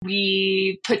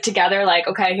we put together like,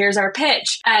 okay, here's our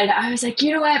pitch. And I was like,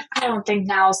 you know what? I don't think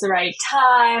now's the right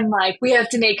time. Like, we have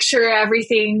to make sure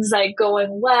everything's like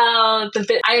going well.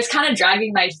 I was kind of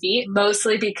dragging my feet,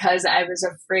 mostly because I was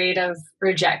afraid of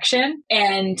rejection.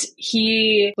 And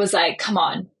he was like, come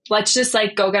on, let's just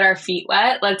like go get our feet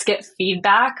wet. Let's get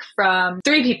feedback from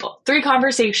 3 people, 3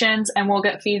 conversations, and we'll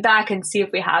get feedback and see if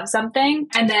we have something.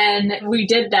 And then we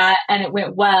did that and it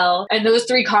went well. And those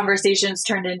 3 conversations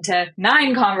turned into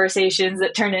 9 conversations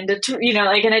that turned into,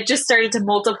 and it just started to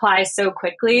multiply so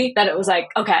quickly that it was like,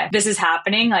 okay, this is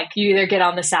happening. Like, you either get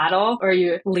on the saddle or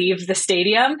you leave the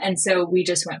stadium. And so we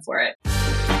just went for it.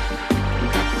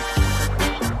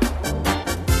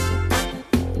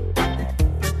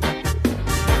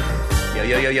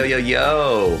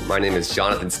 Yo. My name is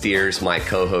Jonathan Steers. My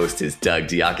co-host is Doug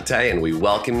Diakite, and we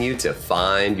welcome you to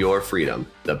Find Your Freedom,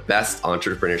 the best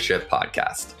entrepreneurship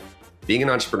podcast. Being an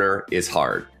entrepreneur is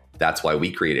hard. That's why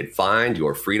we created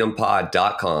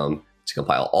findyourfreedompod.com to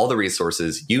compile all the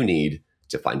resources you need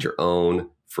to find your own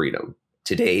freedom.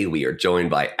 Today, we are joined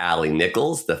by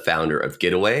Nichols, the founder of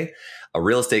Getaway, a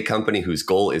real estate company whose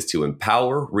goal is to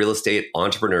empower real estate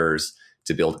entrepreneurs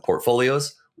to build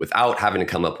portfolios without having to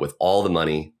come up with all the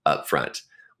money up front.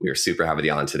 We are super happy to be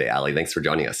on today, Allie. Thanks for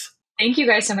joining us. Thank you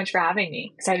guys so much for having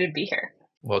me. Excited to be here.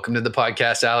 Welcome to the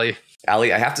podcast, Allie.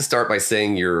 Allie, I have to start by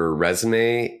saying your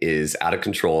resume is out of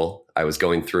control. I was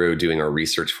going through doing our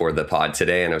research for the pod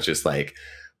today, and I was just like,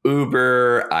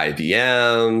 Uber,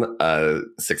 IBM, a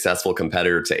successful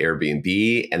competitor to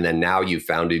Airbnb, and then now you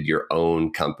founded your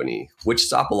own company. Which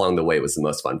stop along the way was the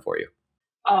most fun for you?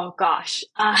 Oh, gosh.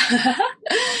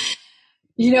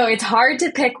 It's hard to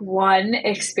pick one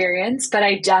experience, but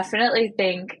I definitely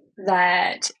think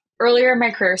that earlier in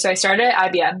my career, so I started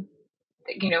at IBM.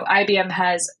 IBM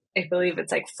has, I believe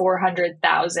it's like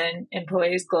 400,000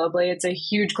 employees globally. It's a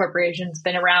huge corporation. It's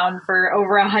been around for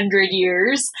over 100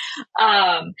 years.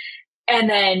 But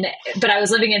I was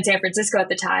living in San Francisco at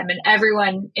the time, and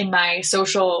everyone in my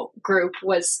social group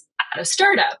was at a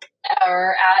startup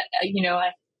or at, a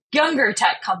younger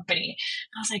tech company.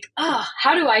 I was like, oh,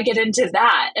 how do I get into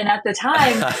that? And at the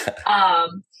time,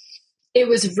 it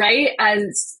was right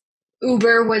as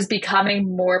Uber was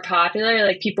becoming more popular.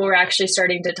 Like, people were actually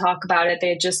starting to talk about it.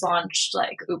 They had just launched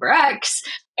like UberX,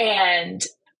 and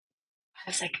I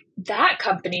was like, that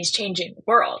company's changing the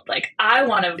world. Like, I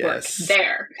want to work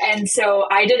there. And so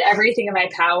I did everything in my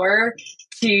power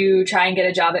to try and get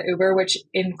a job at Uber, which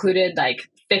included like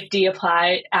 50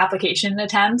 application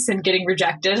attempts and getting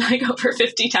rejected like over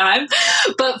 50 times.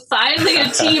 But finally a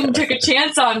team took a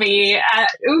chance on me at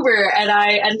Uber, and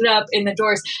I ended up in the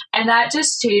doors. And that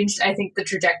just changed, I think, the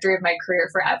trajectory of my career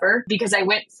forever, because I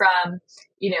went from,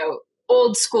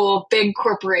 old school, big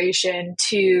corporation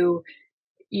to,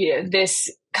 this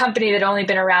company that only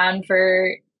been around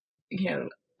for,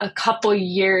 a couple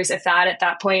years, if that, at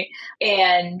that point.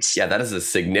 And yeah, that is a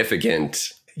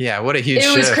significant. Yeah, what a huge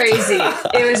shift. It was crazy.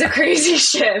 It was a crazy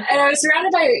shift. And I was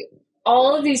surrounded by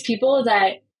all of these people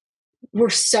that were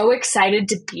so excited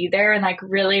to be there and like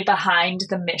really behind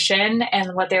the mission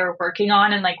and what they were working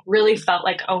on, and like really felt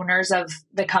like owners of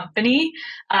the company.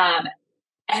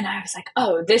 And I was like,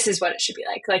 oh, this is what it should be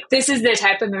like. Like, this is the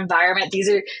type of environment. These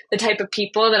are the type of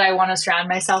people that I want to surround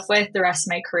myself with the rest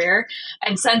of my career.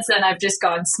 And since then, I've just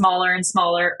gone smaller and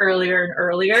smaller, earlier and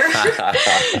earlier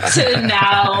to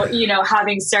now,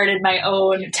 having started my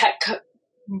own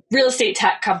real estate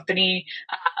tech company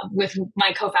with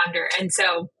my co-founder. And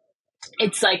so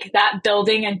it's like that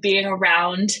building and being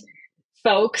around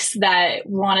folks that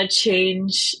want to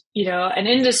change, an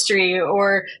industry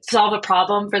or solve a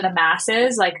problem for the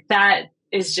masses, like that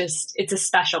is just, it's a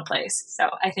special place. So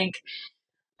I think,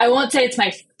 I won't say it's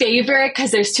my favorite because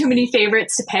there's too many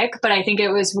favorites to pick, but I think it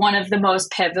was one of the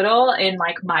most pivotal in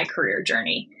like my career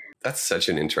journey. That's such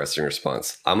an interesting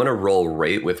response. I'm going to roll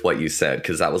right with what you said,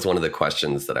 because that was one of the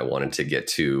questions that I wanted to get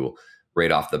to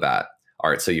right off the bat.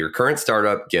 All right. So your current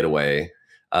startup, Getaway,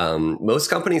 most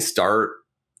companies start,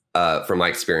 from my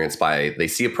experience, they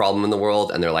see a problem in the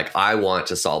world and they're like, I want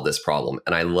to solve this problem.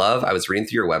 And I was reading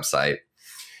through your website,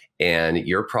 and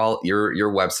your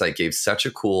website gave such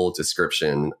a cool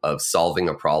description of solving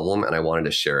a problem. And I wanted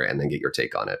to share it and then get your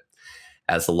take on it.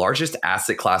 As the largest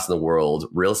asset class in the world,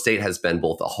 real estate has been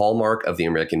both a hallmark of the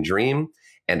American dream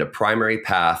and a primary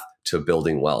path to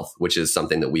building wealth, which is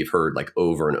something that we've heard like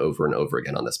over and over and over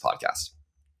again on this podcast.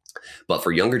 But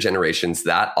for younger generations,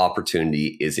 that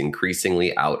opportunity is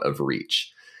increasingly out of reach.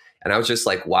 And I was just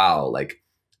like, wow, like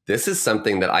this is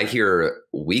something that I hear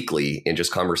weekly in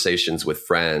just conversations with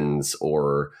friends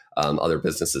or other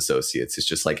business associates. It's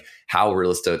just like how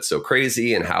real estate's so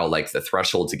crazy and how like the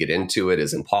threshold to get into it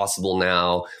is impossible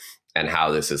now. And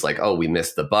how this is like, oh, we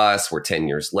missed the bus. We're 10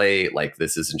 years late. Like,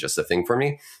 this isn't just a thing for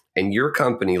me. And your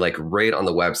company, like right on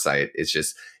the website, it's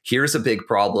just, here's a big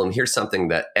problem. Here's something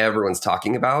that everyone's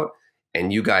talking about.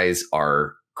 And you guys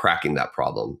are cracking that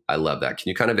problem. I love that. Can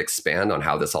you kind of expand on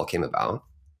how this all came about?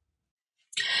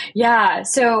 Yeah.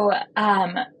 So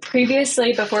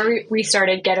previously, before we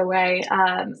started Getaway,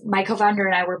 my co-founder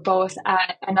and I were both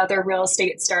at another real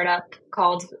estate startup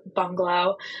called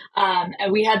Bungalow.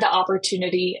 And we had the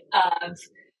opportunity of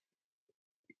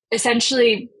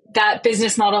essentially that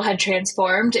business model had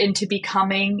transformed into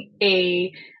becoming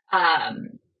a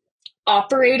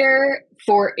operator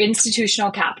for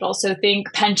institutional capital. So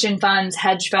think pension funds,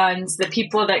 hedge funds, the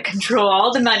people that control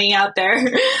all the money out there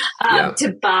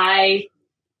to buy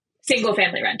single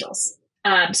family rentals.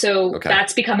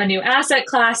 That's become a new asset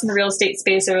class in the real estate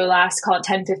space over the last, call it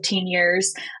 10, 15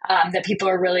 years, that people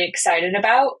are really excited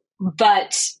about.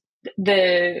 But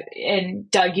and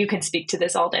Doug, you can speak to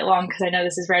this all day long because I know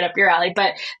this is right up your alley,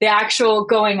 but the actual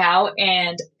going out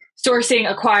and sourcing,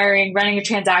 acquiring, running a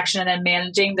transaction, and then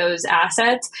managing those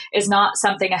assets is not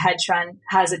something a hedge fund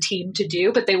has a team to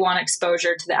do, but they want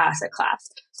exposure to the asset class.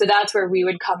 So that's where we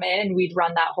would come in and we'd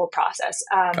run that whole process.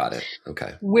 Got it.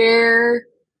 Okay. Where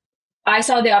I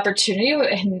saw the opportunity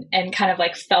and kind of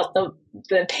like felt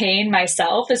the pain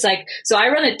myself is like, so I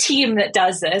run a team that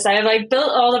does this. I have like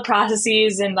built all the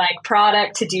processes and like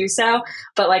product to do so,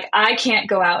 but like I can't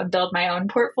go out and build my own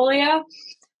portfolio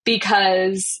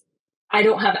because I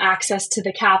don't have access to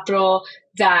the capital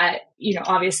that,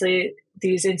 obviously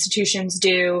these institutions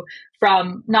do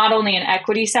from not only an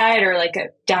equity side or like a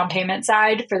down payment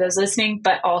side for those listening,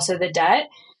 but also the debt.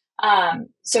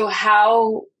 So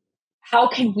how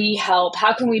can we help?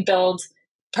 How can we build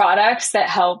products that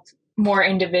help more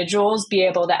individuals be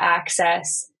able to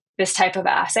access this type of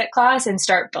asset class and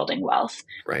start building wealth?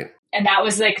 Right. And that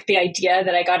was like the idea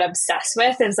that I got obsessed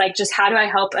with is like, just how do I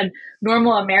help a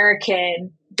normal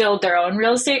American build their own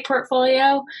real estate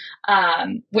portfolio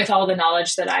with all the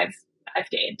knowledge that I've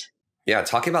gained? Yeah,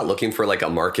 talking about looking for like a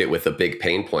market with a big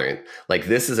pain point. Like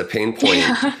this is a pain point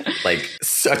like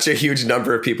such a huge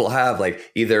number of people have,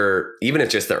 like either even if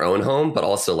just their own home, but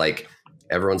also like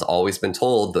everyone's always been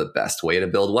told the best way to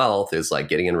build wealth is like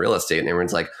getting in real estate. And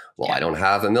everyone's like, well, I don't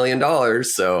have $1 million,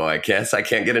 so I guess I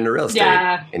can't get into real estate.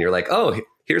 Yeah. And you're like, oh,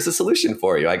 here's a solution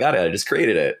for you. I got it. I just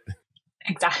created it.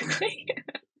 Exactly.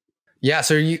 Yeah.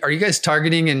 So are you guys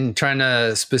targeting and trying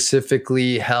to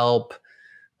specifically help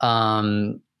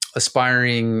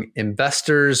aspiring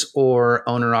investors or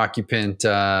owner-occupant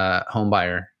home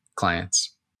buyer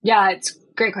clients? Yeah, it's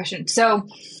a great question. So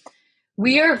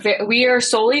we are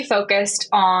solely focused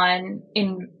on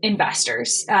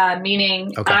investors,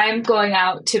 meaning I'm going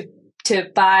out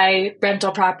to buy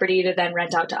rental property to then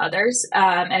rent out to others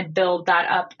and build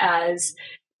that up as,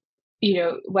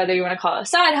 whether you want to call it a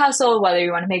side hustle, whether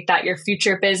you want to make that your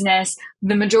future business.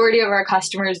 The majority of our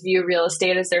customers view real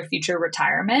estate as their future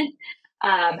retirement.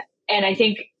 And I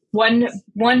think one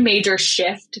major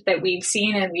shift that we've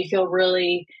seen and we feel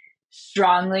really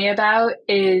strongly about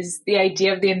is the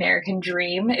idea of the American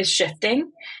dream is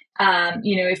shifting.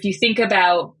 If you think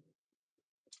about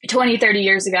 20, 30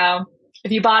 years ago,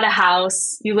 if you bought a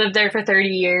house, you lived there for 30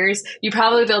 years, you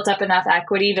probably built up enough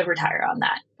equity to retire on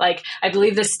that. Like, I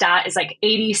believe the stat is like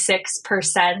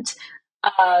 86%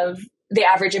 of the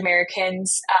average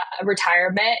American's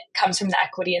retirement comes from the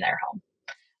equity in their home.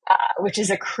 Which is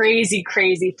a crazy,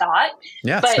 crazy thought.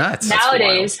 Yeah, but it's nuts.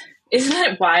 Nowadays, isn't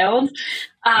it wild?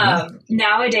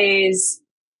 Nowadays,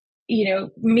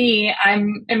 me,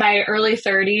 I'm in my early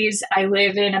 30s. I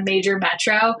live in a major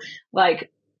metro.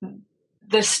 Like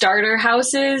the starter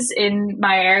houses in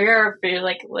my area, or if you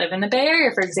like live in the Bay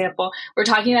Area, for example, we're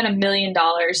talking about $1 million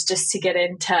just to get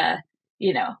into,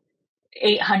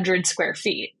 800 square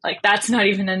feet. Like that's not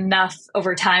even enough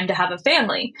over time to have a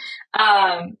family.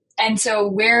 And so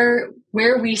where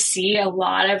we see a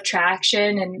lot of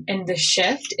traction and the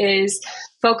shift is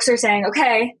folks are saying,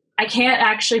 okay, I can't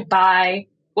actually buy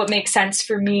what makes sense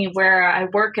for me where I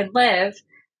work and live,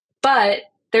 but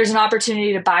there's an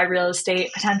opportunity to buy real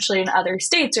estate potentially in other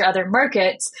states or other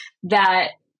markets that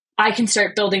I can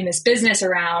start building this business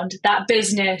around. That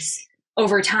business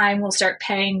over time will start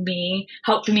paying me,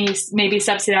 help me maybe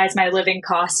subsidize my living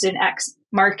cost in X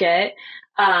market.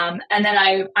 And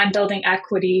then I'm building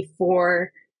equity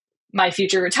for my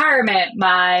future retirement,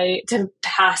 to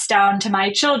pass down to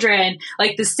my children.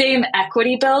 Like the same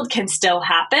equity build can still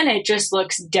happen. It just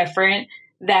looks different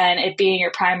than it being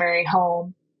your primary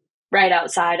home right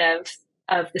outside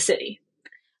of the city.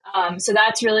 So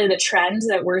that's really the trend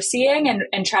that we're seeing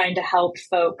and trying to help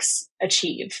folks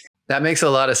achieve. That makes a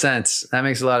lot of sense. And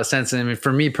I mean,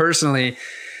 for me personally,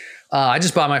 I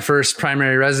just bought my first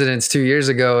primary residence 2 years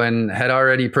ago and had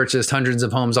already purchased hundreds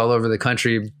of homes all over the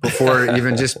country before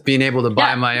even just being able to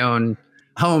buy my own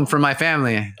home for my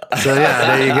family. So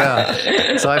yeah, there you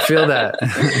go. So I feel that.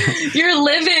 You're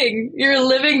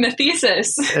living the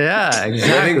thesis. Yeah,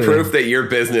 exactly. Living proof that your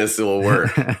business will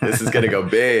work. This is going to go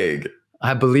big.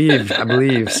 I believe.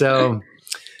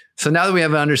 So now that we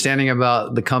have an understanding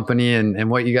about the company and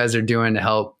what you guys are doing to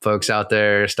help folks out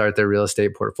there start their real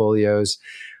estate portfolios,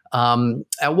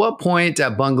 at what point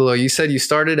at Bungalow, you said you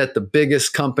started at the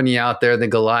biggest company out there, the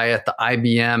Goliath, the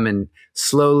IBM, and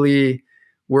slowly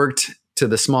worked to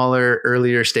the smaller,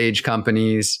 earlier stage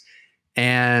companies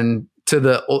and took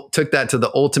that to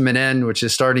the ultimate end, which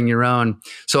is starting your own.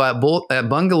 So at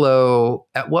Bungalow,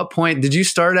 at what point did you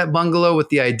start at Bungalow with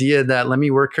the idea that let me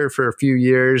work here for a few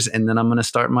years and then I'm going to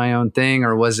start my own thing?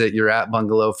 Or was it you're at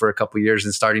Bungalow for a couple of years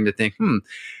and starting to think,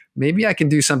 maybe I can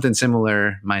do something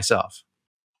similar myself?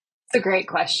 It's a great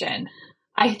question.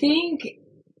 I think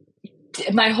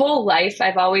my whole life,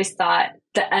 I've always thought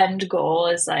the end goal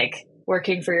is like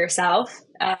working for yourself.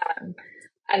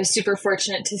 I was super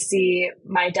fortunate to see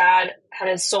my dad had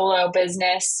a solo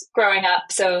business growing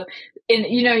up. So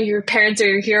your parents are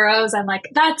your heroes. I'm like,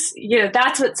 that's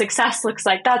what success looks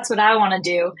like. That's what I want to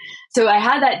do. So I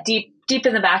had that deep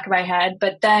in the back of my head,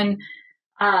 but then,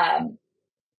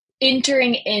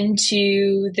 entering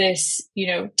into this,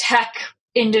 tech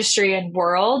industry and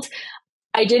world,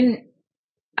 I didn't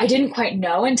quite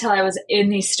know until I was in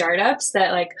these startups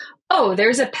that like, oh,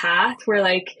 there's a path where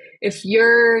like, if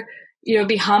you're,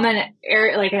 become an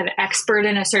expert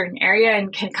in a certain area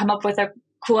and can come up with a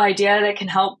cool idea that can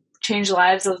help change the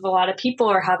lives of a lot of people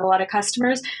or have a lot of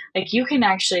customers, like you can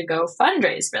actually go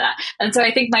fundraise for that. And so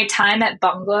I think my time at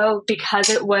Bungalow, because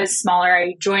it was smaller,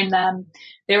 I joined them.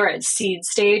 They were at seed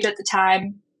stage at the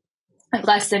time, like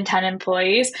less than 10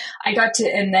 employees.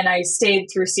 And then I stayed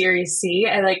through Series C.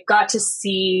 I got to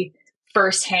see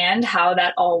firsthand how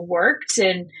that all worked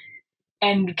and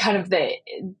kind of the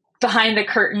behind the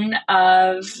curtain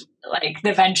of like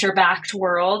the venture backed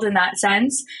world in that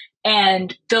sense,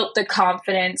 and built the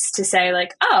confidence to say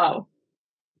like, oh,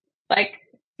 like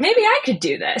maybe I could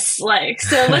do this. Like,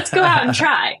 so let's go out and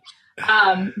try.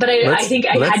 But I think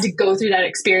I had to go through that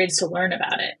experience to learn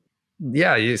about it.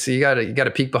 Yeah. So you got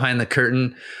to peek behind the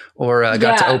curtain or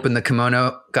got to open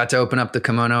up the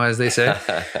kimono, as they say.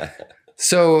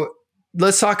 So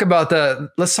let's talk about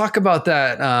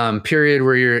that period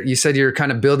where you said you're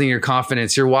kind of building your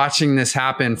confidence. You're watching this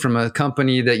happen from a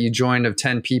company that you joined of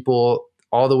 10 people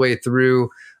all the way through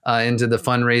into the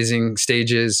fundraising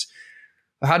stages.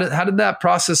 How did that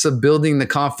process of building the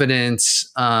confidence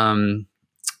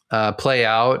play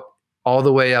out all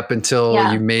the way up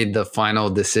until you made the final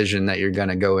decision that you're going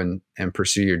to go and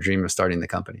pursue your dream of starting the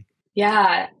company?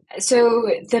 Yeah. So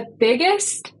the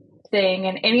biggest thing,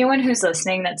 and anyone who's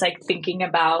listening that's like thinking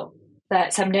about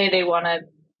that someday they want to,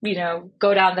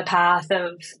 go down the path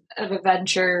of a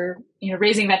venture,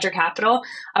 raising venture capital,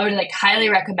 I would like highly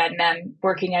recommend them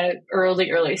working at an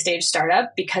early stage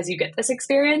startup because you get this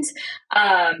experience.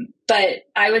 But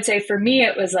I would say for me,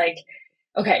 it was like,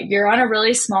 okay, you're on a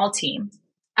really small team.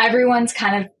 Everyone's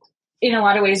kind of in a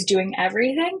lot of ways doing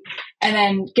everything, and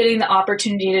then getting the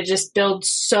opportunity to just build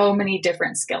so many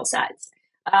different skill sets.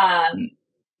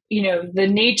 The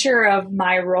nature of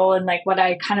my role and like what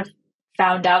I kind of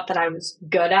found out that I was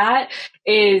good at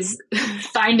is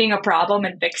finding a problem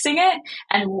and fixing it.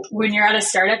 And when you're at a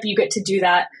startup, you get to do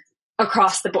that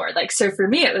across the board. Like, so for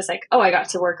me, it was like, oh, I got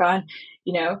to work on,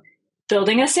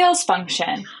 building a sales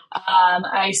function.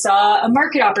 I saw a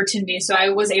market opportunity, so I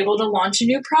was able to launch a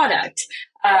new product.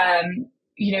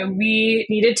 We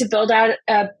needed to build out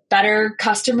a better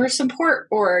customer support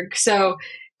org. So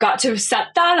got to set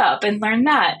that up and learn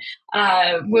that.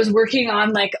 Was working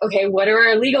on like, okay, what do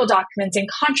our legal documents and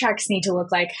contracts need to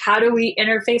look like? How do we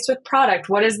interface with product?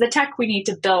 What is the tech we need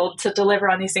to build to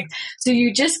deliver on these things? So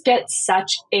you just get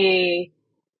such a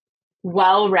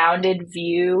well-rounded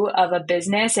view of a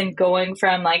business, and going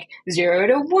from like 0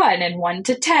 to 1 and 1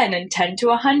 to 10 and 10 to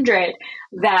 100,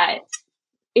 that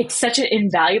it's such an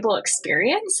invaluable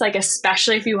experience, like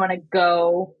especially if you want to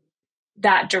go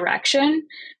that direction,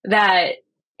 that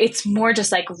it's more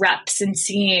just like reps and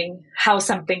seeing how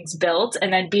something's built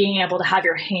and then being able to have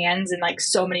your hands in like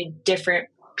so many different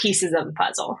pieces of the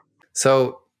puzzle.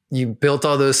 So you built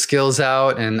all those skills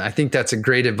out. And I think that's a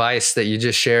great advice that you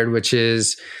just shared, which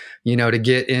is to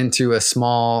get into a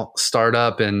small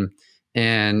startup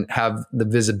and have the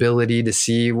visibility to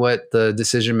see what the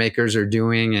decision makers are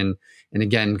doing. And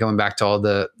again, going back to all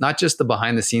the, not just the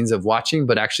behind the scenes of watching,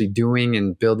 but actually doing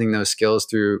and building those skills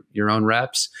through your own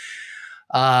reps.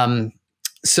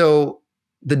 So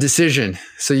the decision,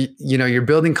 so, you're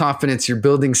building confidence, you're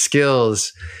building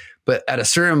skills, but at a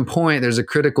certain point, there's a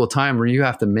critical time where you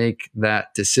have to make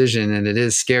that decision. And it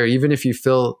is scary, even if you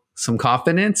feel some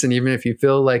confidence and even if you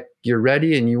feel like you're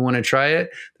ready and you want to try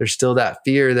it, there's still that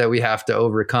fear that we have to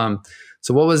overcome.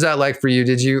 So what was that like for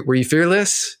you? Were you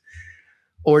fearless?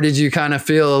 Or did you kind of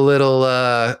feel a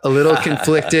little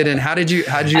conflicted? And how did you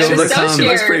overcome? She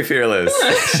looks pretty fearless.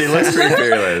 She looks pretty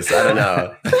fearless. I don't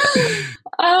know.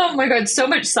 Oh my God, so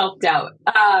much self-doubt.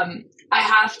 I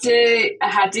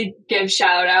had to give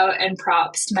shout out and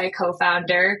props to my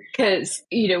co-founder because,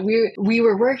 we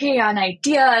were working on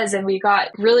ideas and we got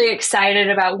really excited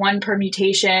about one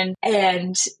permutation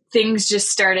and things just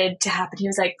started to happen. He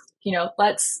was like,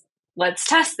 let's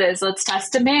test this. Let's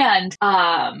test demand.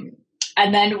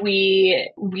 And then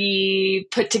we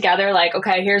put together like,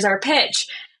 okay, here's our pitch.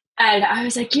 And I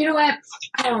was like, you know what?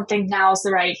 I don't think now's the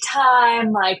right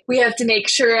time. Like, we have to make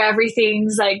sure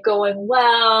everything's like going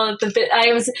well.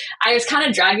 I was kind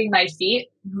of dragging my feet,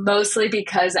 mostly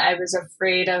because I was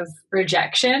afraid of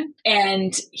rejection.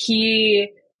 And he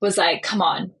was like, come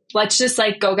on, let's just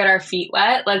like go get our feet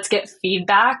wet. Let's get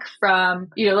feedback from,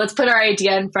 let's put our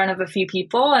idea in front of a few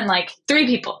people and like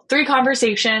 3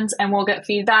 conversations, and we'll get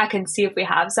feedback and see if we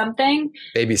have something.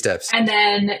 Baby steps. And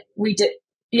then we did.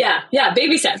 Yeah,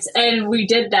 baby steps. And we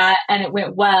did that and it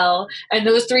went well. And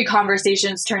those 3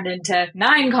 conversations turned into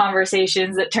 9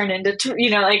 conversations that turned into,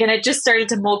 and it just started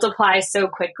to multiply so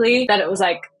quickly that it was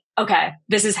like, okay,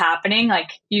 this is happening.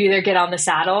 Like, you either get on the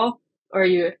saddle or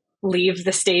you leave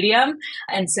the stadium.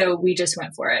 And so we just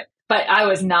went for it. But I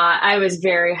was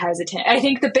very hesitant. I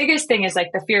think the biggest thing is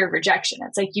like the fear of rejection.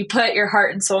 It's like you put your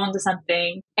heart and soul into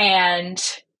something and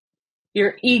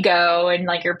your ego and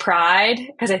like your pride,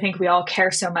 because I think we all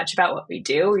care so much about what we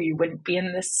do or you wouldn't be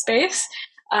in this space.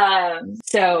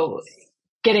 So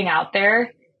getting out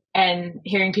there and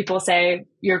hearing people say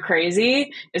you're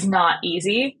crazy is not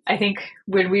easy. I think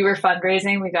when we were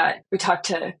fundraising, we talked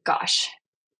to,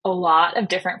 a lot of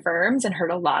different firms and heard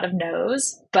a lot of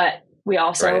no's, but we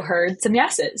also heard some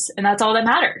yeses, and that's all that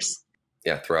matters.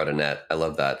 Yeah. Throw out a net. I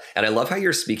love that. And I love how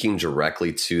you're speaking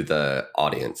directly to the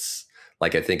audience.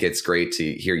 Like, I think it's great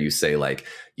to hear you say, like,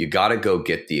 you got to go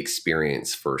get the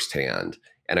experience firsthand.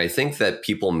 And I think that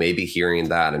people may be hearing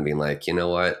that and being like, you know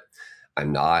what?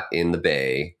 I'm not in the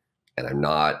Bay and I'm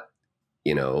not,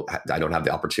 I don't have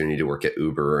the opportunity to work at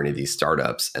Uber or any of these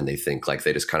startups. And they think like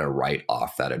they just kind of write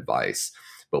off that advice.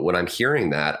 But when I'm hearing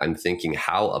that, I'm thinking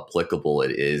how applicable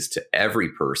it is to every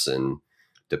person,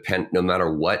 no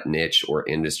matter what niche or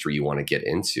industry you want to get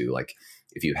into. Like,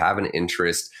 if you have an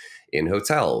interest in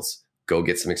hotels, go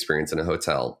get some experience in a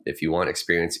hotel. If you want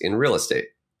experience in real estate,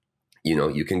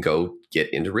 you can go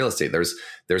get into real estate.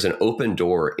 There's an open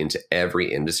door into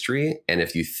every industry. And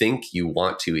if you think you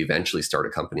want to eventually start a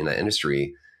company in that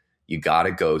industry, you got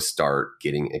to go start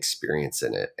getting experience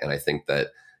in it. And I think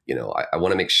that, I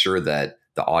want to make sure that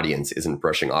the audience isn't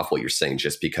brushing off what you're saying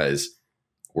just because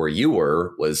where you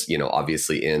were was,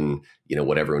 obviously in,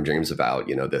 what everyone dreams about,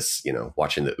 this,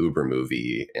 watching the Uber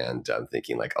movie and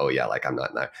thinking like, oh yeah, like I'm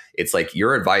not. It's like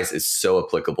your advice is so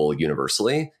applicable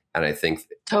universally. And I think,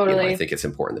 totally. I think it's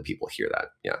important that people hear that.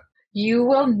 Yeah. You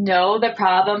will know the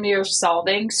problem you're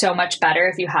solving so much better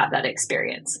if you have that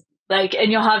experience. Like,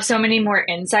 and you'll have so many more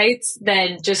insights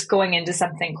than just going into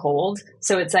something cold.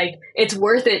 So it's like, it's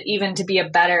worth it even to be a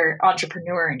better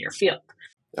entrepreneur in your field.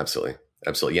 Absolutely.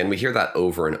 Absolutely. And we hear that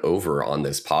over and over on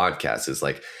this podcast is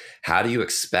like, how do you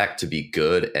expect to be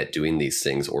good at doing these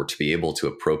things or to be able to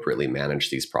appropriately manage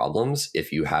these problems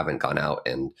if you haven't gone out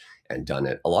and done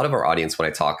it? A lot of our audience,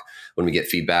 when we get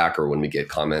feedback or when we get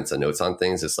comments and notes on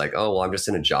things, it's like, oh, well, I'm just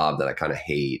in a job that I kind of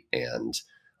hate and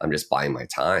I'm just buying my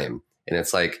time. And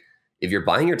it's like, if you're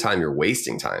buying your time, you're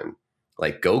wasting time.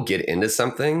 Like, go get into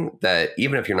something that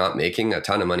even if you're not making a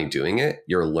ton of money doing it,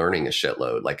 you're learning a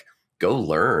shitload. Like, go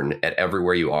learn at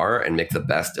everywhere you are and make the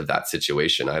best of that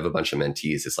situation. I have a bunch of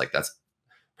mentees. It's like, that's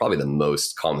probably the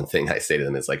most common thing I say to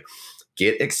them is like,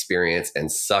 get experience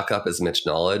and suck up as much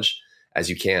knowledge as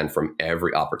you can from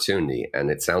every opportunity. And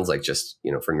it sounds like just,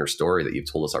 from your story that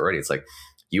you've told us already, it's like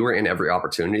you were in every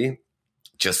opportunity,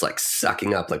 just like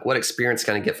sucking up, like, what experience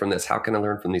can I get from this? How can I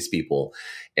learn from these people?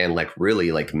 And like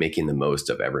really like making the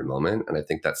most of every moment. And I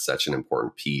think that's such an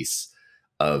important piece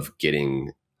of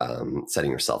getting,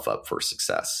 setting yourself up for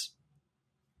success.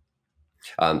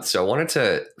 So I wanted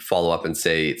to follow up and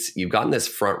say you've gotten this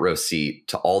front row seat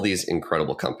to all these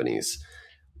incredible companies.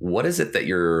 What is it that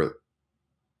you're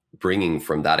bringing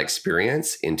from that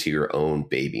experience into your own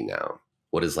baby now?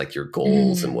 What is like your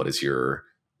goals and what is your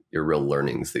real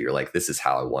learnings that you're like, this is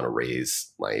how I want to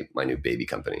raise my new baby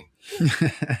company?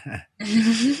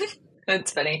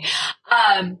 That's funny.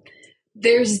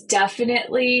 There's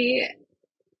definitely,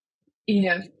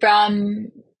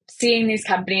 from seeing these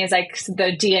companies, like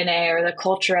the DNA or the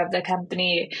culture of the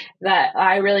company that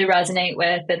I really resonate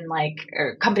with, and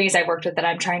or companies I've worked with that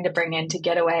I'm trying to bring into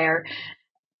Getaway are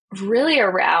really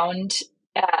around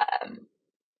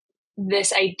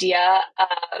this idea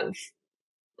of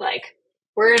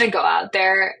we're going to go out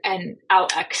there and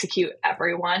out execute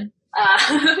everyone.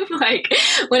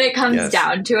 When it comes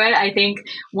down to it, I think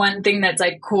one thing that's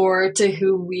core to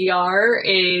who we are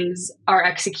is our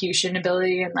execution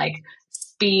ability and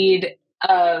speed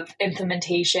of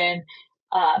implementation.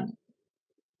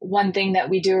 One thing that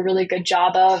we do a really good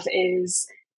job of is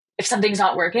if something's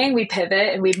not working, we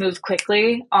pivot and we move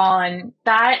quickly on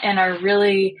that and are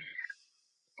really,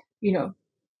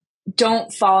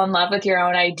 don't fall in love with your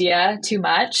own idea too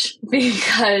much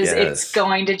because it's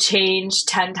going to change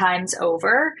 10 times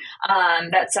over.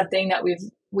 That's something that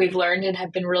we've learned and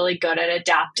have been really good at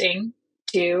adapting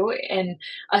to. And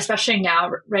especially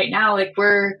right now,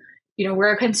 we're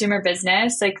a consumer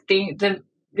business. The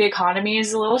economy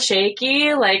is a little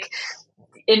shaky.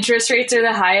 Interest rates are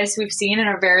the highest we've seen in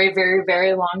a very, very,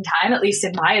 very long time, at least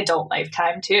in my adult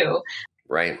lifetime too.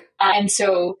 Right. And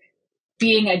so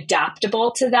being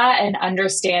adaptable to that and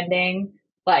understanding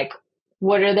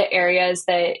what are the areas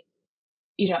that,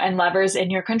 and levers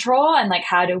in your control and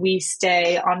how do we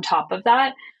stay on top of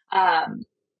that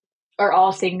are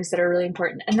all things that are really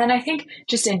important. And then I think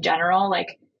just in general,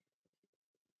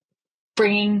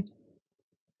 bringing,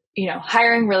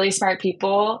 hiring really smart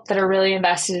people that are really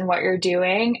invested in what you're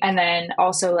doing and then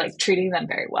also treating them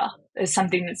very well is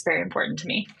something that's very important to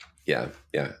me. Yeah.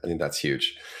 I think that's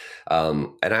huge.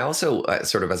 And I also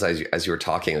sort of, as you were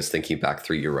talking, I was thinking back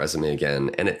through your resume again,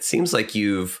 and it seems like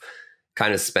you've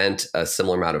kind of spent a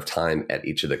similar amount of time at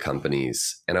each of the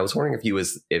companies. And I was wondering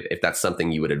if that's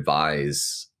something you would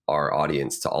advise our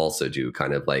audience to also do,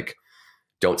 kind of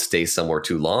don't stay somewhere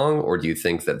too long, or do you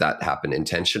think that happened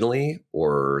intentionally,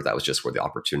 or that was just where the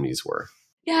opportunities were?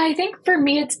 Yeah, I think for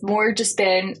me, it's more just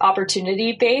been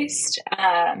opportunity based.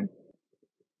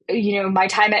 My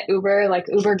time at Uber,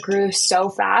 Uber grew so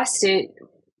fast.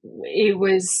 It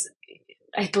was,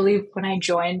 I believe when I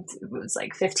joined, it was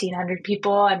 1,500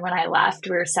 people. And when I left,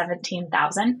 we were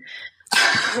 17,000.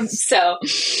 So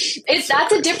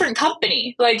that's a different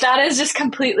company. That is just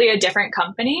completely a different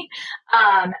company.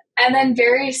 And then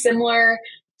very similar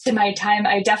to my time,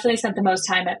 I definitely spent the most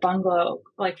time at Bungalow,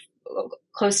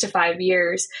 close to 5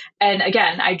 years. And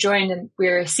again, I joined and we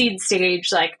were a seed stage,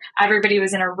 everybody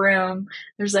was in a room.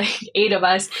 There's 8 of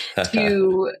us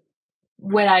to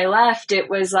when I left, it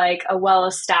was a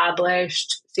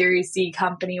well-established Series C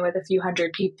company with a few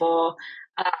hundred people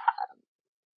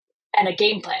and a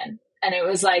game plan. And it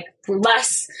was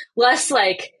less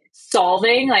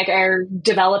solving, or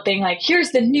developing,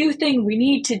 here's the new thing we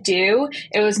need to do.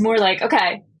 It was more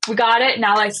okay, we got it.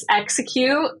 Now let's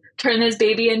execute, turn this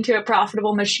baby into a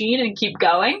profitable machine and keep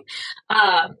going.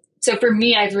 So for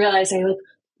me, I've realized I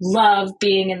love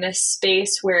being in this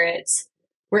space where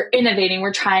we're innovating.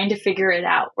 We're trying to figure it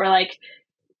out. We're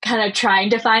kind of trying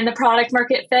to find the product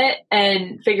market fit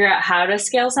and figure out how to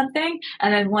scale something.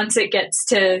 And then once it gets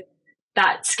to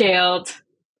that scaled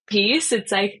piece,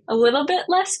 it's a little bit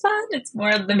less fun. It's more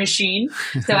of the machine.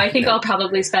 So I think I'll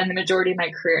probably spend the majority of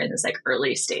my career in this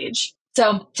early stage.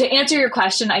 So to answer your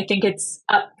question, I think it's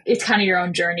kind of your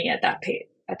own journey at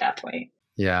that point.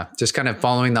 Yeah. Just kind of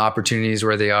following the opportunities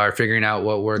where they are, figuring out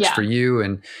what works for you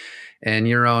and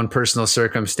your own personal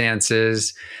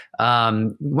circumstances.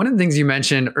 One of the things you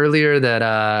mentioned earlier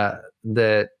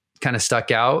that kind of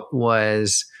stuck out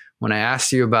was when I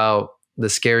asked you about the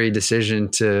scary decision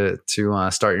to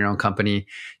start your own company.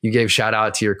 You gave shout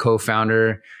out to your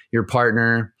co-founder, your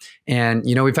partner. And,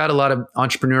 we've had a lot of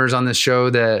entrepreneurs on this show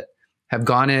that have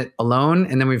gone it alone.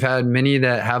 And then we've had many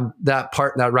that have that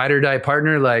ride or die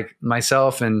partner, like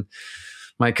myself, and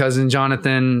my cousin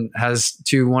Jonathan has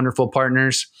 2 wonderful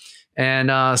partners.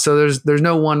 And so there's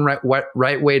no one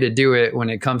right way to do it when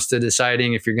it comes to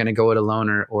deciding if you're going to go it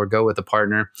alone or go with a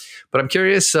partner. But I'm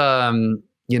curious,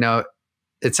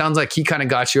 it sounds like he kind of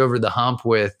got you over the hump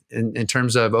in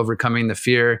terms of overcoming the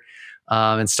fear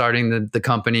and starting the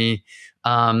company.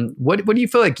 What do you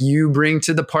feel like you bring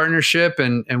to the partnership,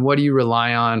 and what do you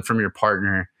rely on from your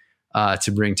partner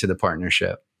to bring to the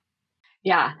partnership?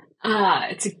 Yeah.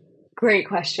 It's a great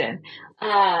question.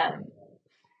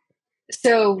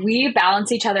 So we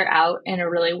balance each other out in a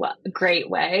really great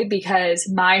way because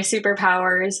my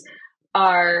superpowers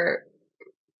are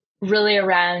really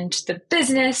around the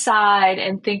business side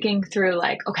and thinking through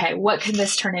like, okay, what can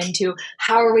this turn into?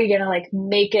 How are we going to like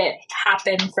make it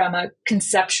happen from a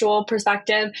conceptual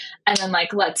perspective? And then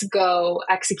like, let's go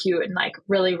execute and like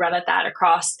really run at that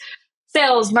across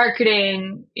sales,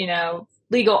 marketing,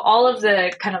 legal, all of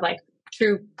the kind of like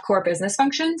true core business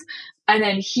functions. And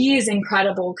then he is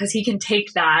incredible because he can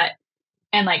take that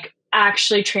and like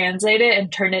actually translate it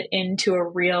and turn it into a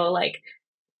real like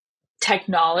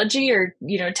technology or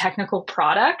technical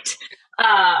product.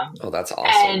 Oh, that's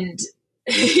awesome. And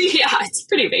yeah, it's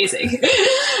pretty amazing.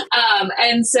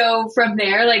 And so from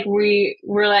there, like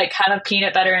we're like kind of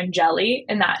peanut butter and jelly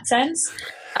in that sense.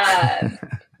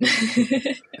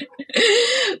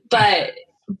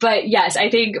 But yes, I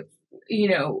think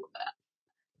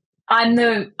I'm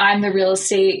the real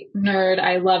estate nerd.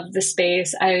 I love the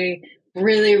space. I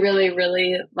really, really,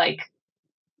 really like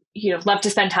love to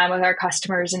spend time with our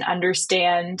customers and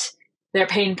understand their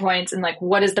pain points and like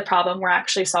what is the problem we're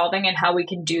actually solving and how we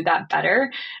can do that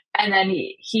better. And then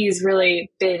he's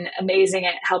really been amazing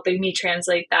at helping me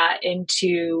translate that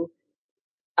into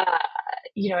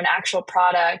an actual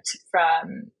product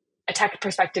from a tech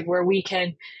perspective where we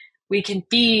can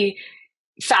be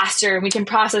faster and we can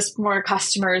process more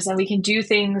customers and we can do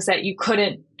things that you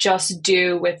couldn't just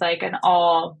do with like an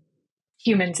all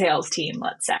human sales team,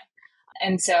 let's say.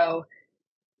 And so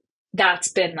that's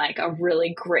been like a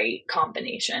really great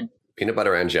combination. Peanut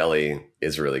butter and jelly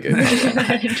is really good.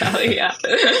 Jelly, yeah.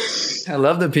 I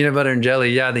love the peanut butter and jelly.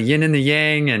 Yeah, the yin and the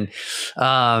yang. And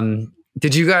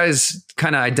did you guys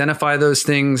kind of identify those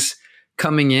things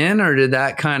coming in, or did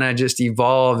that kind of just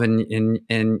evolve and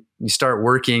you start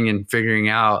working and figuring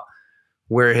out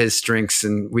where his strengths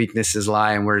and weaknesses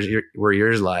lie and where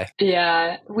yours lie?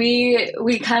 Yeah, we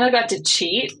kind of got to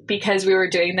cheat because we were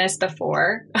doing this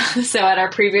before. So at our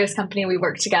previous company, we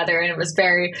worked together and it was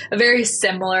a very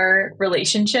similar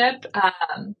relationship.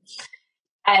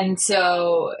 And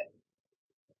so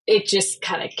it just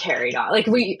kind of carried on. Like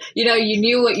you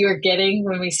knew what you were getting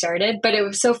when we started, but it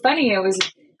was so funny.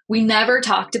 We never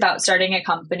talked about starting a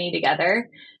company together.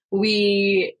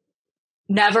 We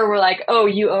never were like, oh,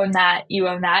 you own that, you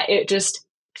own that. It just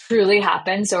truly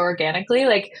happened so organically.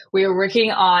 Like we were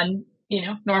working on,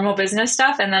 normal business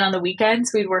stuff. And then on the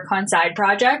weekends, we'd work on side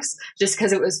projects just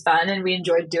because it was fun and we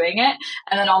enjoyed doing it.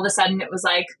 And then all of a sudden it was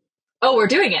like, oh, we're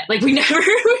doing it. Like we were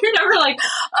never like,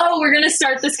 oh, we're going to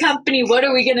start this company. What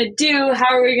are we going to do?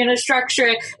 How are we going to structure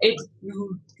it? It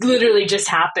literally just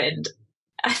happened.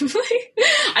 I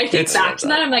think back to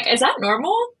that. I'm like, is that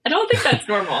normal? I don't think that's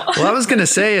normal. Well, I was going to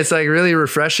say, it's like really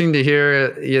refreshing to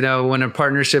hear, when a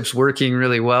partnership's working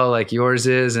really well, like yours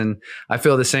is. And I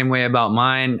feel the same way about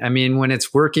mine. I mean, when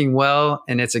it's working well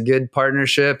and it's a good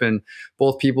partnership and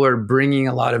both people are bringing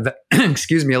a lot of,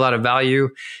 a lot of value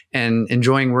and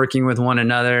enjoying working with one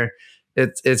another,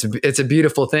 it's a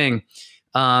beautiful thing.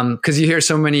 Cause you hear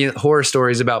so many horror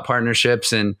stories about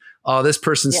partnerships and, oh, this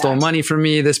person stole money from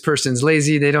me. This person's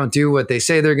lazy. They don't do what they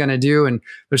say they're going to do. And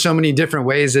there's so many different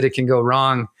ways that it can go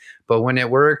wrong. But when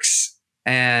it works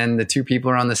and the two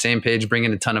people are on the same page,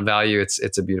 bringing a ton of value,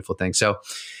 it's a beautiful thing. So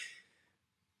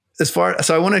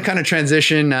I want to kind of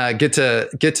transition, get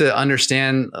to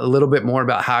understand a little bit more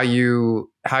about how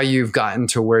you've gotten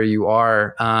to where you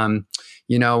are. When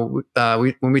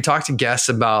we talk to guests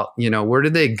about, where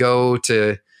did they go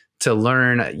to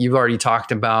learn? You've already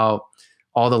talked about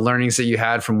all the learnings that you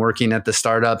had from working at the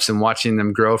startups and watching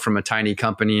them grow from a tiny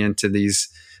company into these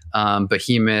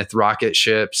behemoth rocket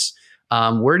ships.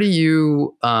 Where do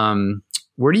you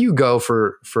go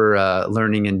for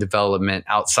learning and development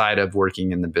outside of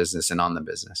working in the business and on the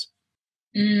business?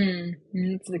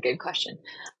 That's a good question.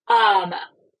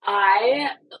 I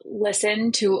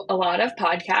listen to a lot of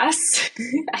podcasts.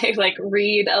 I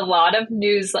read a lot of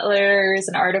newsletters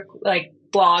and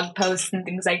blog posts and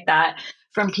things like that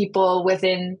from people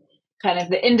within kind of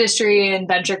the industry and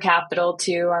venture capital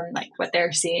too, on what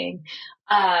they're seeing.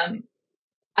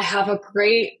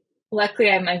 Luckily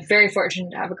I'm very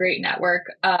fortunate to have a great network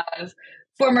of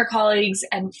former colleagues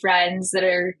and friends that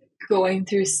are going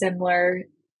through similar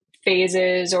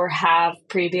phases or have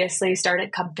previously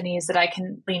started companies that I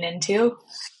can lean into.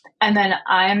 And then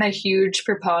I'm a huge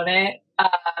proponent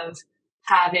of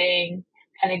having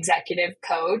an executive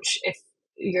coach if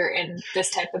you're in this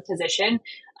type of position.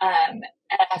 And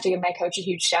I have to give my coach a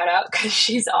huge shout out because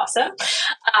she's awesome.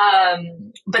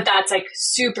 But that's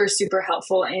super, super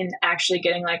helpful in actually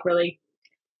getting really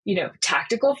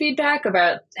tactical feedback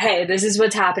about, hey, this is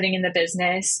what's happening in the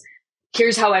business.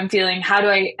 Here's how I'm feeling. How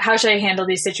should I handle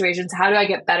these situations? How do I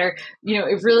get better?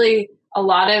 It really, a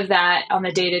lot of that on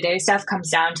the day-to-day stuff comes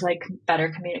down to like better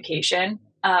communication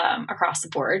across the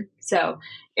board. So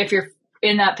if you're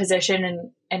in that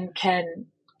position and can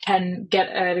get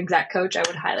an exec coach, I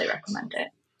would highly recommend it.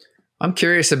 I'm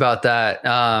curious about that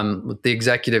with the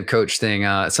executive coach thing.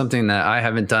 It's something that I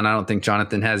haven't done. I don't think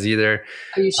Jonathan has either.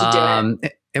 Oh, you should do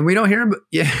it. And we don't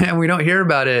hear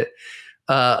about it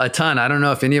a ton. I don't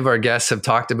know if any of our guests have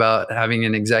talked about having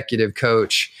an executive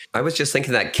coach. I was just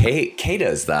thinking that Kay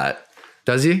does that.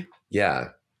 Does he? Yeah.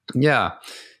 Yeah.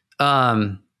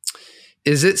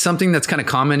 Is it something that's kind of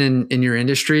common in your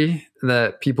industry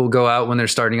that people go out when they're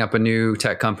starting up a new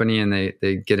tech company and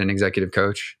they get an executive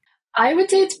coach? I would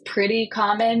say it's pretty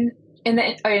common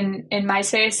in my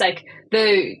space. Like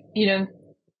the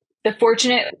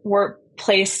fortunate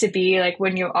place to be, like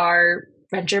when you are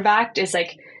venture backed, is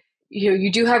like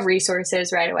you do have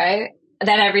resources right away.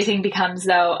 Then everything becomes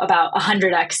though about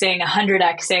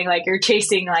 100xing, like you're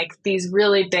chasing like these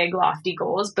really big lofty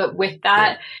goals. But with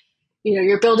that,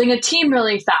 you're building a team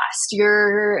really fast.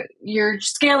 You're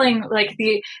scaling, like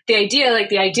the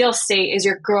ideal state is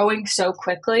you're growing so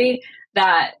quickly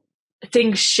that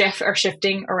things are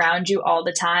shifting around you all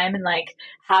the time. And like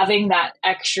having that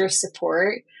extra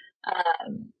support,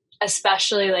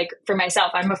 especially like for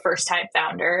myself, I'm a first time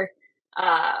founder,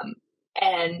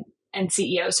 and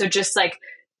CEO. So just like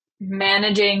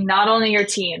managing not only your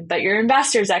team, but your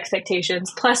investors'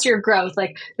 expectations, plus your growth,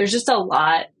 like there's just a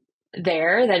lot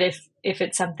there that if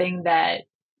it's something that,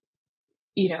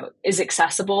 is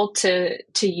accessible to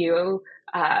you,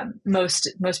 most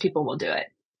people will do it.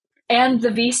 And the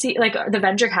VC, like the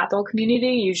venture capital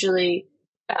community usually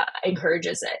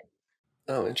encourages it.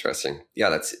 Oh, interesting.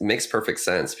 Yeah, it makes perfect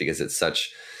sense because it's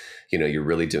such, you're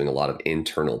really doing a lot of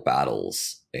internal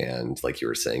battles. And like you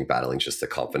were saying, battling just the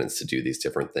confidence to do these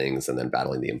different things and then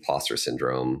battling the imposter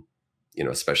syndrome,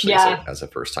 especially as a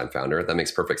first-time founder. That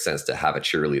makes perfect sense to have a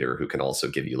cheerleader who can also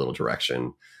give you a little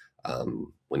direction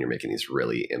when you're making these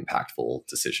really impactful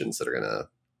decisions that are going to,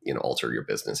 alter your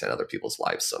business and other people's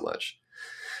lives so much.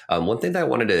 One thing that I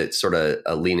wanted to sort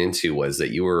of lean into was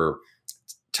that you were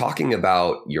talking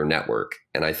about your network.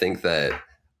 And I think that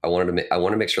I want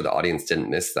to make sure the audience didn't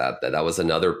miss that was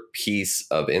another piece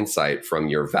of insight from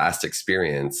your vast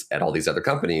experience at all these other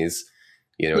companies.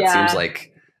 It seems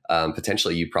like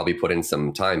potentially you probably put in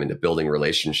some time into building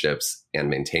relationships and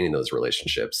maintaining those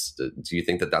relationships. Do you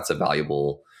think that that's a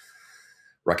valuable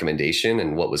recommendation?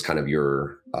 And what was kind of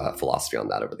your philosophy on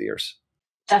that over the years?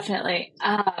 Definitely.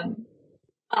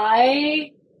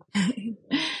 I kind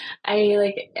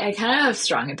of have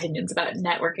strong opinions about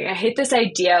networking. I hate this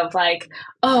idea of like,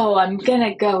 oh, I'm going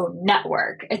to go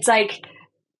network. It's like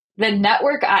the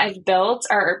network I've built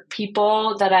are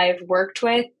people that I've worked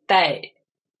with that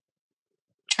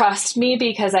trust me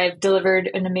because I've delivered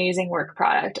an amazing work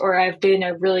product or I've been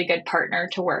a really good partner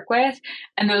to work with.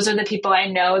 And those are the people I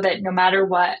know that no matter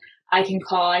what, I can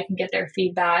call, I can get their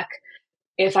feedback.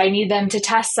 If I need them to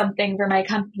test something for my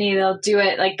company, they'll do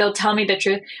it. Like they'll tell me the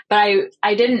truth, but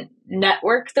I didn't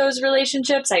network those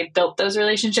relationships. I built those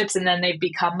relationships and then they've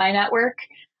become my network.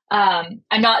 I'm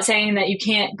not saying that you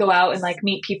can't go out and like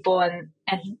meet people and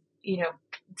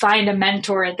find a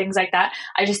mentor and things like that.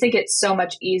 I just think it's so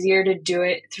much easier to do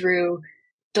it through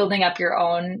building up your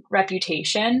own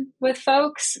reputation with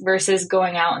folks versus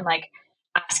going out and like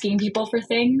asking people for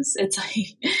things. It's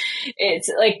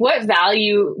like what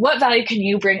value can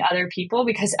you bring other people?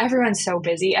 Because everyone's so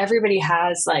busy. Everybody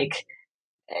has like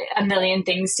a million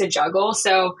things to juggle.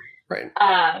 So right.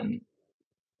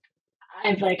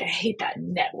 I hate that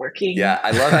networking. Yeah, I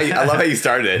love how you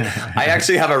started it. I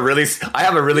actually have a really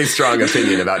strong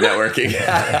opinion about networking.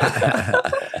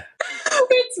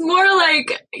 It's more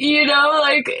like,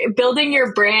 like building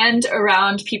your brand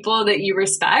around people that you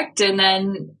respect, and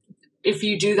then if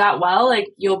you do that well, like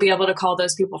you'll be able to call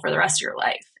those people for the rest of your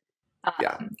life. I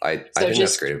think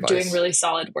that's great advice. Doing really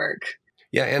solid work.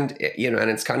 Yeah, and and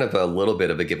it's kind of a little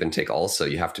bit of a give and take. Also,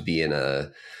 you have to be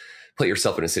put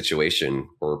yourself in a situation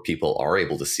where people are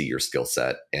able to see your skill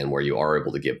set and where you are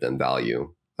able to give them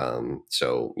value.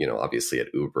 So, obviously at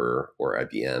Uber or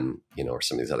IBM, or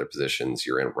some of these other positions,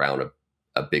 you're around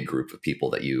a big group of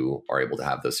people that you are able to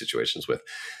have those situations with.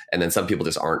 And then some people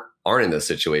just aren't in those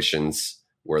situations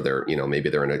where they're, maybe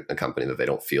they're in a company that they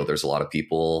don't feel there's a lot of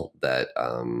people that,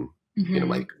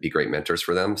 might be great mentors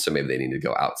for them. So maybe they need to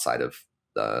go outside of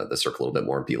the circle a little bit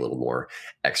more and be a little more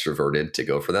extroverted to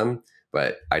go for them.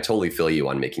 But I totally feel you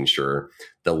on making sure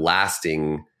the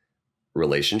lasting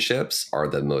relationships are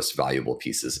the most valuable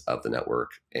pieces of the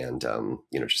network. And,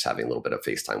 just having a little bit of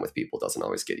FaceTime with people doesn't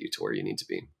always get you to where you need to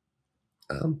be.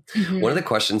 One of the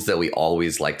questions that we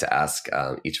always like to ask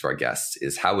each of our guests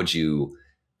is, how would you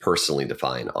personally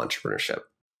define entrepreneurship?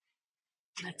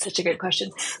 That's such a good question.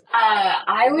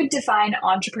 I would define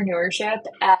entrepreneurship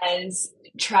as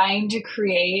trying to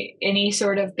create any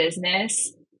sort of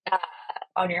business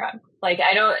on your own.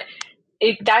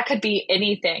 That could be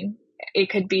anything. It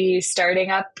could be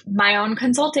starting up my own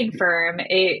consulting firm.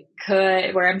 It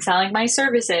could, where I'm selling my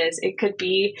services. It could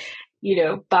be,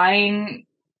 buying,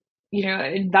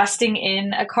 investing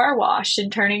in a car wash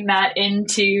and turning that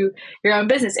into your own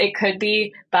business. It could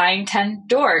be buying 10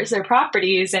 doors or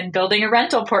properties and building a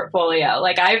rental portfolio.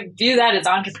 I view that as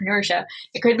entrepreneurship.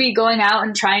 It could be going out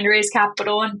and trying to raise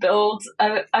capital and build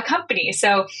a company.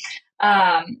 So,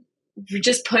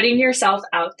 just putting yourself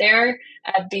out there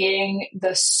and being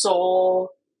the sole,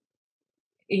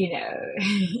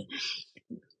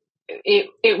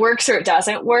 it works or it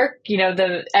doesn't work.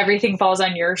 Everything falls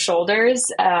on your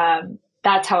shoulders.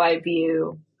 That's how I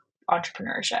view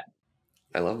entrepreneurship.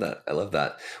 I love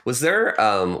that. Was there,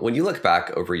 when you look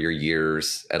back over your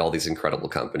years at all these incredible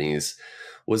companies,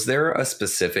 was there a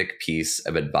specific piece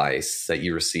of advice that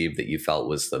you received that you felt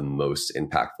was the most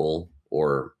impactful,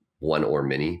 or one or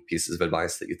many pieces of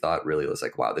advice that you thought really was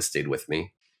like, wow, this stayed with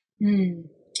me?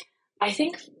 I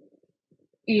think,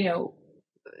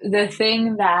 the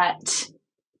thing that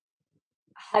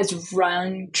has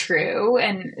rung true,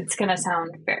 and it's going to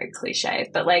sound very cliche,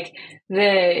 but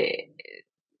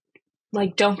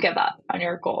don't give up on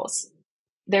your goals.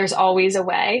 There's always a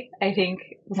way. I think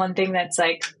one thing that's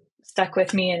stuck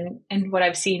with me and what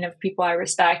I've seen of people I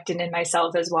respect and in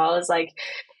myself as well is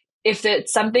if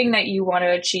it's something that you want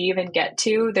to achieve and get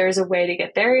to, there's a way to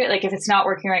get there. If it's not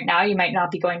working right now, you might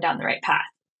not be going down the right path.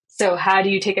 So how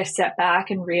do you take a step back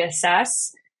and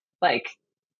reassess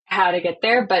how to get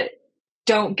there? But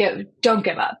don't give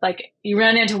up. You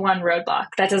run into one roadblock,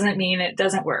 that doesn't mean it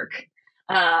doesn't work.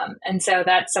 And so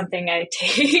that's something I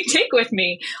take with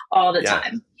me all the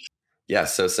time. Yeah,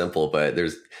 so simple, but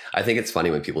I think it's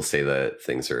funny when people say that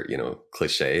things are,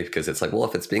 cliche, because it's well,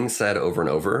 if it's being said over and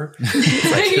over, it's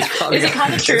is it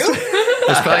kind of true?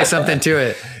 There's probably something to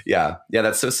it. Yeah,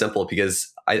 that's so simple,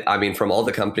 because I mean, from all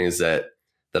the companies that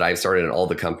I've started and all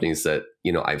the companies that,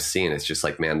 I've seen, it's just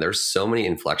man, there's so many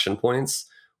inflection points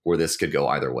where this could go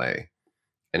either way.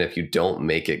 And if you don't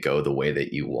make it go the way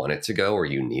that you want it to go or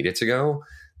you need it to go,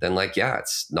 then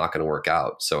it's not going to work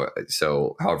out.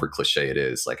 So however cliche it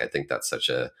is, I think that's such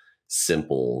a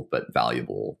simple but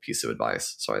valuable piece of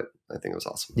advice. So I think it was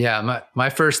awesome. Yeah. My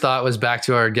first thought was back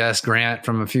to our guest Grant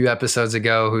from a few episodes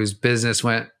ago, whose business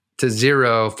went to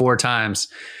zero 4 times,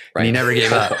 and he never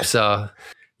gave up. So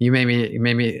you made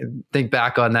me think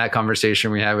back on that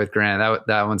conversation we had with Grant.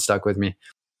 That one stuck with me.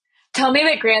 Tell me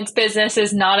that Grant's business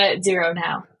is not at zero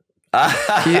now.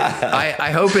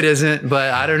 I hope it isn't,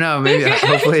 but I don't know. Maybe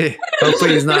hopefully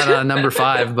he's not number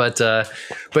 5. But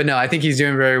no, I think he's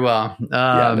doing very well.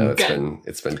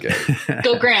 It's been good.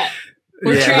 Go Grant.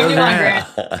 We're cheering you on, Grant.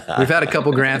 We've had a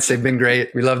couple Grants. They've been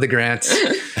great. We love the Grants.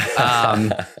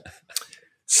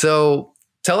 So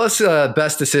tell us the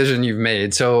best decision you've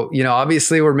made. So,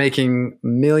 obviously we're making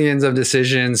millions of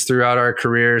decisions throughout our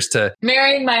careers to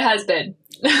marrying my husband.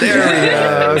 There we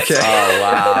go. Okay. Oh,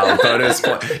 wow. Bonus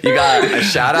point. You got a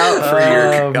shout out for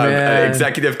your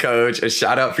executive coach, a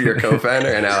shout out for your co-founder,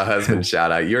 and now a husband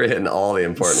shout out. You're hitting all the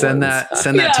important ones.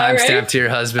 Send that timestamp to your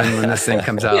husband when this thing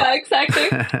comes out. Yeah, exactly.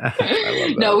 I love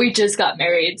that. No, we just got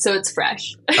married, so it's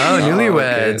fresh. Oh,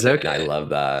 newlyweds. Okay. I love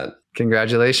that.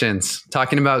 Congratulations.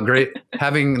 Talking about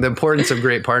having the importance of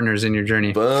great partners in your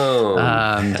journey. Boom.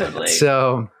 Totally.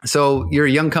 So you're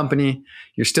a young company.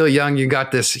 You're still young. You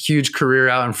got this huge career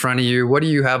out in front of you. What do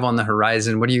you have on the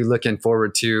horizon? What are you looking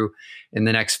forward to in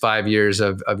the next 5 years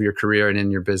of your career and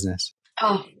in your business?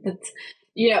 Oh,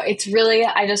 it's really,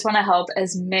 I just want to help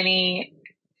as many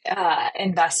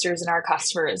investors and our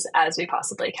customers as we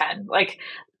possibly can.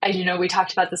 We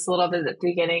talked about this a little bit at the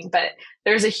beginning, but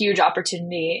there's a huge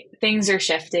opportunity. Things are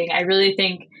shifting. I really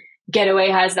think Getaway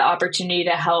has the opportunity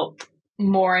to help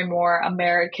more and more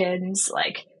Americans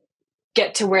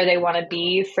get to where they want to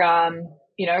be from,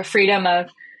 freedom of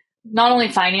not only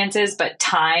finances, but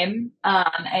time,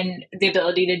 and the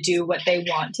ability to do what they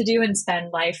want to do and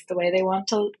spend life the way they want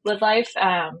to live life.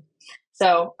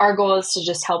 So our goal is to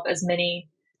just help as many,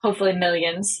 hopefully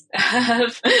millions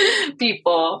of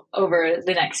people over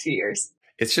the next few years.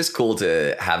 It's just cool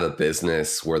to have a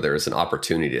business where there's an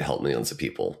opportunity to help millions of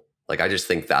people. I just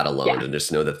think that alone, and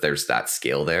just know that there's that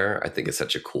scale there, I think is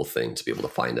such a cool thing to be able to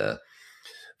find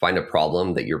find a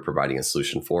problem that you're providing a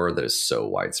solution for that is so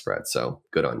widespread. So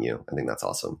good on you. I think that's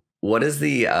awesome. What is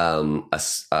the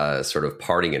sort of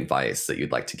parting advice that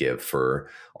you'd like to give for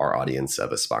our audience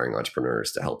of aspiring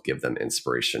entrepreneurs to help give them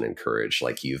inspiration and courage,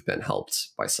 like you've been helped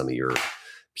by some of your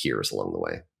peers along the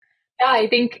way? Yeah, I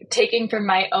think taking from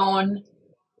my own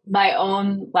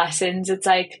lessons, it's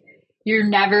like you're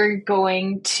never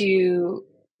going to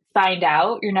find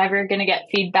out. You're never going to get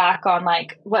feedback on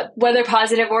like whether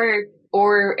positive or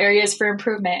areas for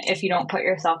improvement if you don't put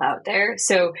yourself out there.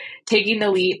 So taking the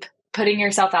leap, putting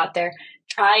yourself out there,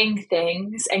 trying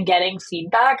things and getting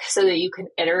feedback so that you can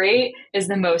iterate is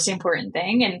the most important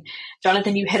thing. And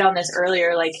Jonathan, you hit on this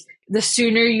earlier, like the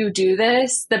sooner you do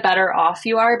this, the better off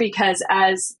you are, because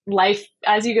as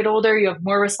you get older, you have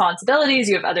more responsibilities,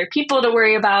 you have other people to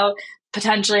worry about,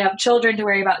 potentially have children to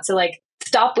worry about. So like,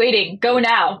 stop waiting. Go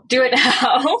now. Do it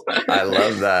now. I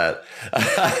love that.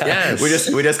 Yes. We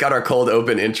just got our cold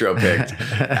open intro picked.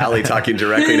 Allie talking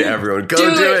directly to everyone. Go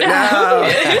do it now.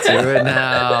 Do it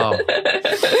now.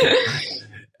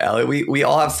 Allie, we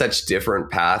all have such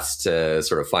different paths to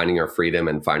sort of finding our freedom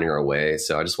and finding our way.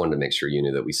 So I just wanted to make sure you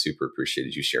knew that we super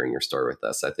appreciated you sharing your story with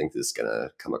us. I think this is going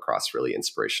to come across really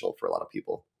inspirational for a lot of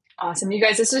people. Awesome. You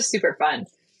guys, this was super fun.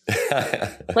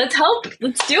 Let's help.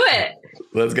 Let's do it.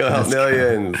 Let's go help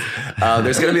millions.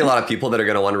 There's going to be a lot of people that are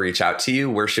going to want to reach out to you.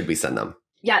 Where should we send them?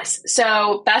 Yes.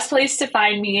 So best place to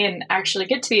find me and actually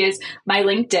get to me is my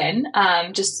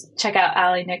LinkedIn. Just check out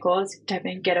Allie Nichols, type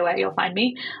in Getaway, you'll find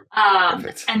me.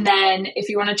 And then if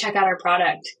you want to check out our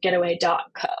product,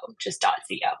 getaway.co, just .co.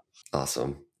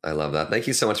 Awesome. I love that. Thank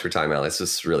you so much for your time, Allie. This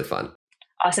was really fun.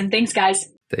 Awesome. Thanks, guys.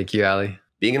 Thank you, Allie.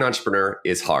 Being an entrepreneur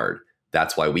is hard.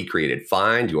 That's why we created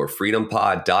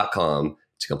findyourfreedompod.com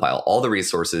to compile all the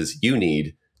resources you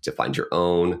need to find your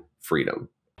own freedom.